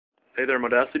Hey there,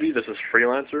 Modacity. This is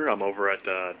Freelancer. I'm over at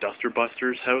Duster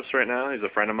Buster's house right now. He's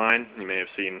a friend of mine. You may have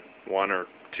seen one or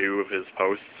two of his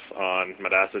posts on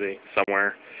Modacity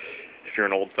somewhere, if you're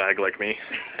an old fag like me.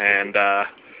 And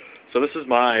so this is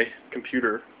my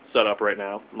computer setup right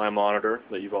now, my monitor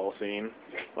that you've all seen,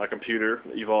 my computer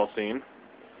that you've all seen.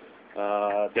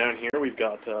 Down here we've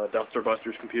got Duster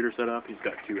Buster's computer set up. He's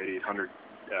got two 8800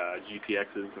 GTXs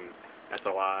and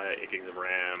SLI, 8 gigs of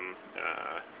RAM,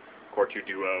 Core 2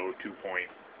 Duo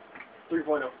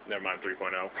 3.0. Never mind,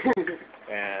 3.0.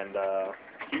 And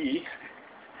he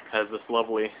has this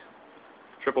lovely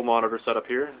triple monitor setup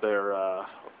here. They're,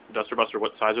 Duster Buster,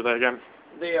 what size are they again?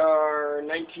 They are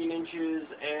 19 inches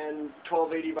and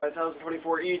 1280 by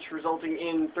 1024 each, resulting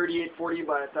in 3840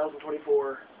 by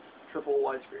 1024 triple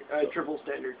widescreen, triple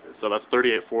standard. So that's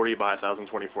 3840 by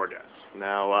 1024 guys.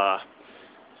 Now,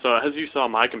 so as you saw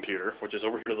my computer, which is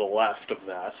over here to the left of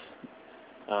that,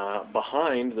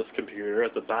 behind this computer,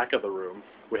 at the back of the room,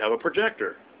 we have a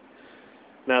projector.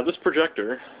 Now, this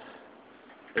projector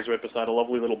is right beside a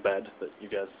lovely little bed that you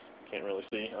guys can't really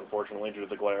see, unfortunately, due to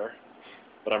the glare.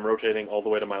 But I'm rotating all the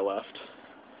way to my left.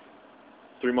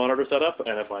 3-monitor setup,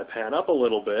 and if I pan up a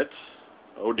little bit,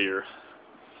 oh dear,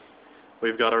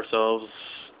 we've got ourselves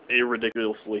a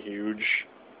ridiculously huge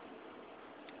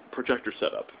projector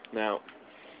setup. Now,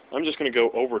 I'm just going to go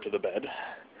over to the bed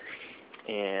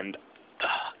and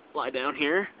lie down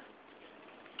here,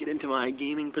 get into my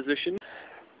gaming position,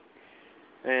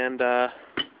 and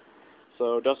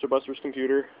so Duster Buster's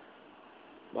computer,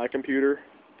 my computer,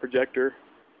 projector.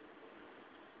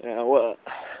 So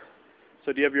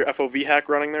do you have your FOV hack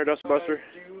running there, Duster Buster?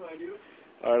 I do.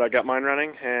 Alright, I got mine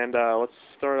running, and let's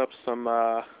start up some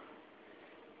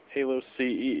Halo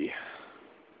CE.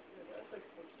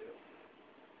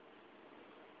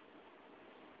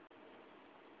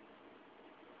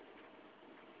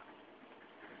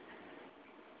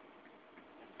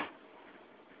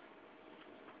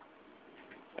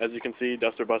 As you can see,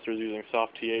 Duster Buster is using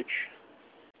soft TH.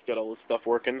 Got all this stuff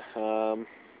working. And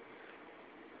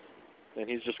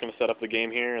he's just going to set up the game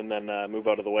here and then move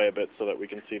out of the way a bit so that we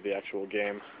can see the actual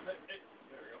game.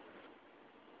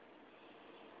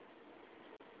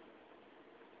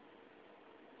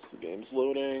 So the game's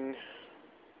loading.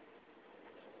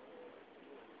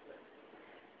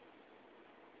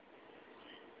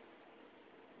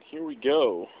 Here we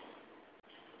go.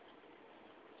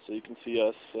 So you can see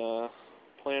us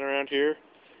playing around here.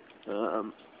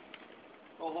 Well,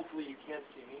 hopefully you can't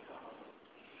see me.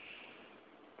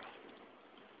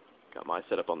 Got my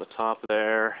setup on the top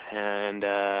there, and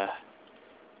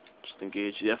just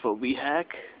engage the FOV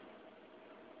hack.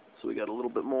 So we got a little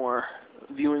bit more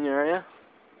viewing area.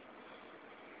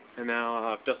 And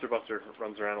now if Duster Buster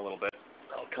runs around a little bit,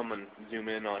 I'll come and zoom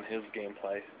in on his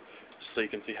gameplay, just so you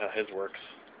can see how his works.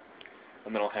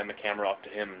 And then I'll hand the camera off to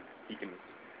him, and he can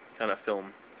kind of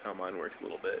film how mine works a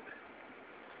little bit.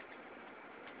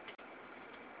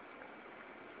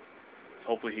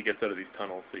 Hopefully he gets out of these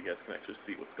tunnels so you guys can actually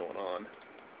see what's going on.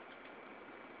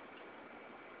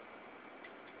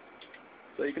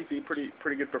 So you can see pretty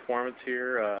good performance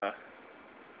here.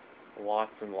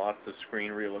 Lots and lots of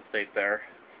screen real estate there.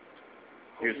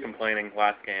 He was complaining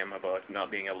last game about not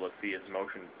being able to see his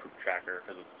motion tracker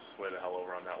because it's way the hell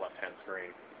over on that left-hand screen.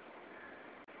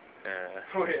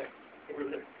 Oh yeah, over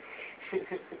there.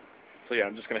 So yeah,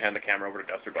 I'm just going to hand the camera over to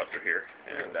Duster Buster here,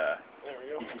 and there we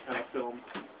go. you can kind of film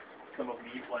some of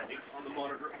me playing on the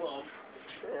monitor above,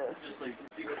 just so you can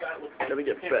see what that looks like. Gotta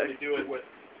get can't back. really do it with,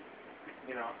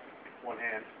 you know, one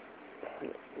hand.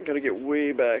 Gotta get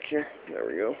way back here. There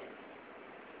we go.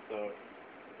 So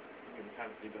you can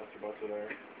kind of see Duster Buster there.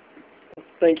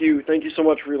 Thank you so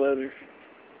much, Freelancer.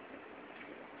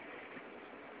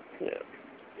 Yeah.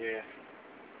 Yeah.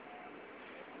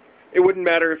 It wouldn't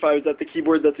matter if I was at the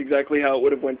keyboard. That's exactly how it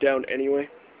would have went down anyway,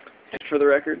 just for the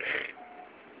record.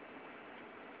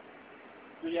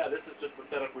 So yeah, this is just the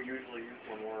setup we usually use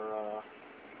when we're,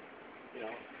 you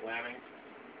know, LANing.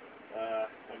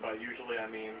 And by usually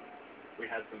I mean we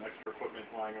had some extra equipment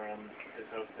lying around his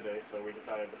house today, so we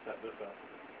decided to set this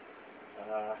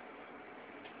up.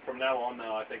 From now on,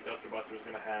 though, I think Duster Buster is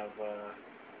going to have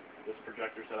this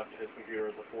projector set up to his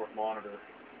computer as a 4th monitor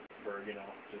for, you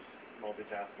know, just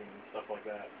multitasking and stuff like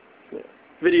that. Yeah.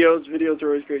 Videos are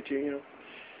always great too, you know,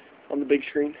 on the big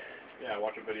screen. Yeah,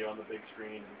 watch a video on the big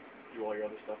screen and do all your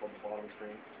other stuff on the bottom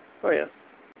screen. Oh yeah.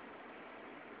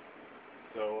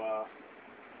 So,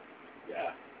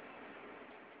 yeah.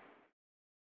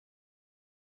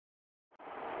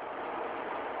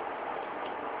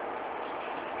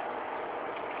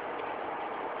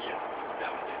 Yeah,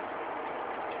 that was it.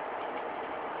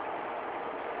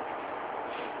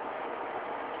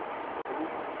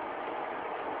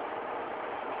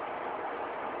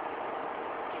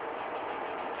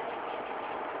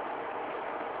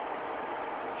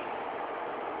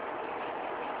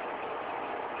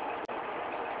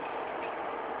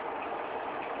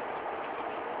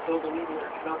 Killed the needler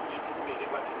cannot be intimidated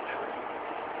by the camera.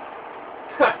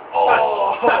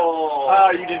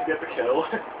 You didn't get the kill.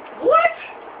 What?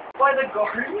 By the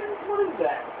Guardians? What is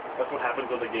that? That's what happens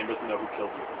when the game doesn't know who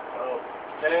killed you. Oh,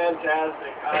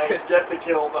 fantastic. I get the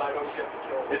kill, but I don't get the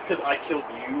kill. It's because I killed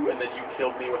you, and then you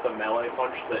killed me with a melee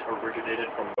punch that originated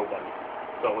from nobody.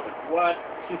 So I was like, what?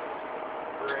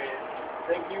 Great.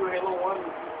 Thank you, Halo 1.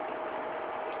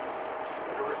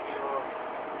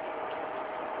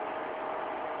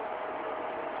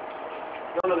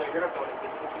 No, you're not going to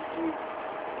this. This is you.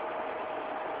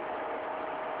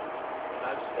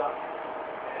 I'm stuck.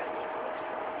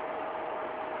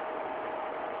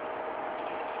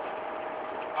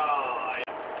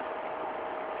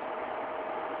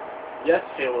 Yes,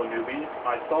 Halo newbie,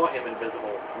 I saw him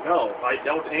invisible. No, I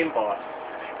don't aimbot.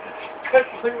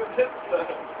 Especially with this stuff.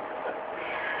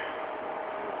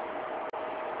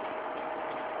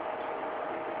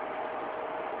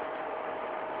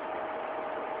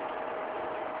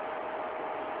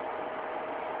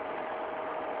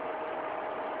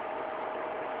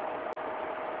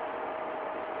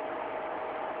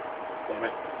 Damn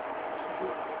it.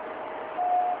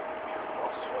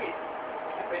 Oh, sweet.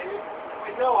 Yeah, baby.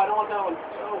 Wait, no, I don't want that one.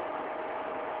 No.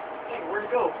 Hey, where'd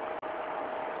it go?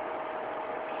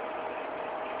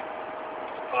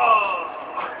 Oh,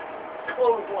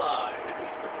 clothesline.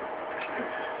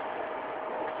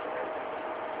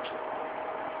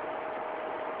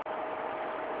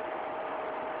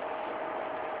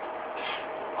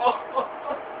 Oh,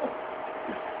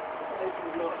 this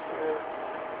is not fair.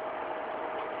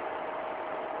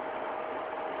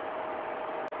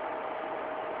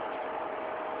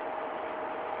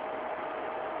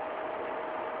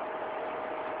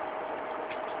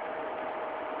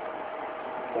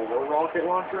 More rocket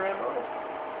launcher ammo?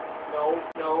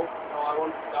 No, I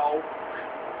want, no.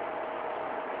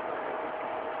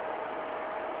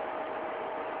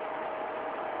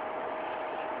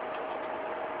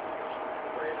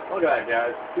 Look at that,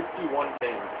 guys. 51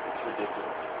 ping. It's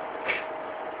ridiculous.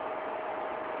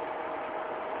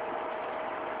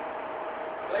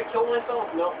 Did I kill myself?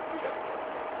 No.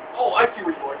 Oh, I see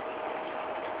where you are.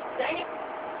 Dang it.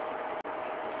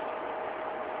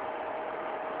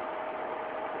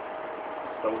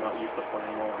 So not used to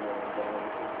playing while I'm rolling down.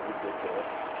 This is ridiculous.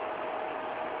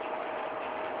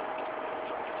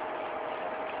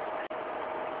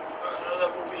 That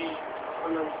will be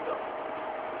unknown stuff.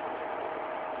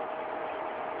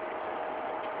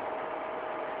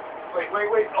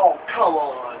 Wait. Oh, come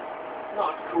on.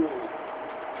 Not cool.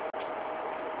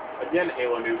 Again,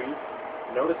 Halo newbies,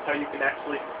 notice how you can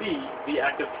actually see the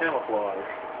active camouflage.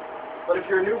 But if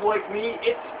you're a noob like me,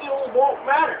 it still won't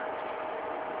matter.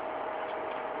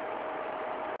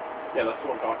 Yeah, that's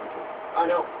what I'm talking to. I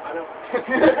know.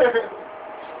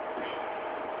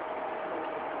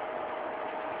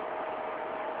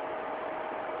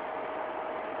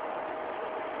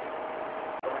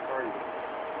 Where are you?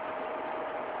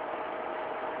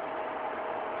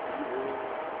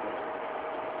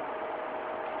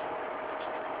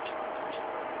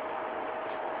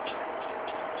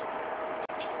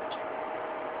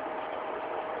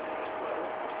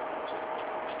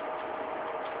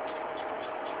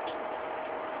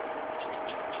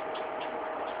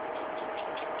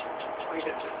 Wait,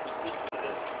 it's just...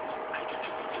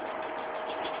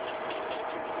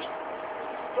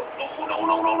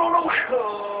 No.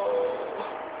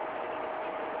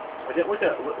 I get look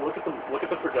at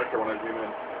the projector when I zoom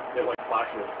in. It like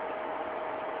flashes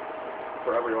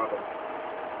for every weapon.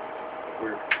 It's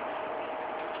weird.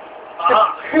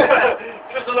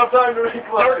 Just enough time to make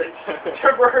like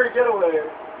temporary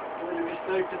getaway. I'm going to be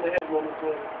sniped in the head moments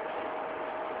later.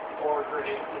 Or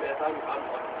grenade to death. I'm fine.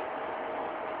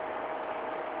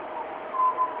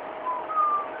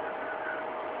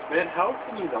 Man, how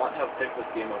can you not have picked this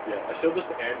game up yet? I showed this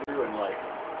to Andrew and like,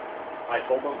 I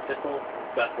told him pistol,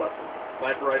 best weapon.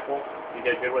 Sniper rifle, you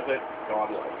get good with it,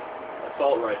 godlike.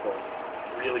 Assault rifle,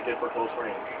 really good for close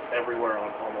range, everywhere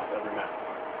on almost every map.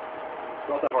 It's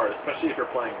not that hard, especially if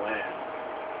you're playing LAN.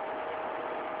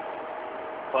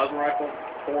 Plasma rifle,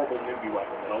 horrible newbie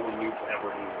weapon that only noobs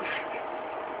ever use.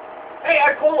 Hey,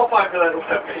 I qualify for that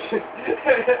weapon.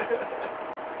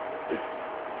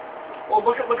 Well,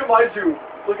 look at my zoom.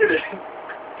 Look at it.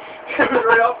 Coming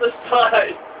right off the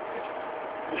side.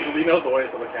 Lean out the way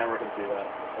so the camera can see that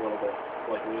a little bit.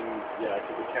 Like lean, yeah,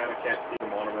 because the camera can't see the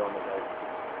monitor on the right.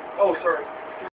 Oh, sorry.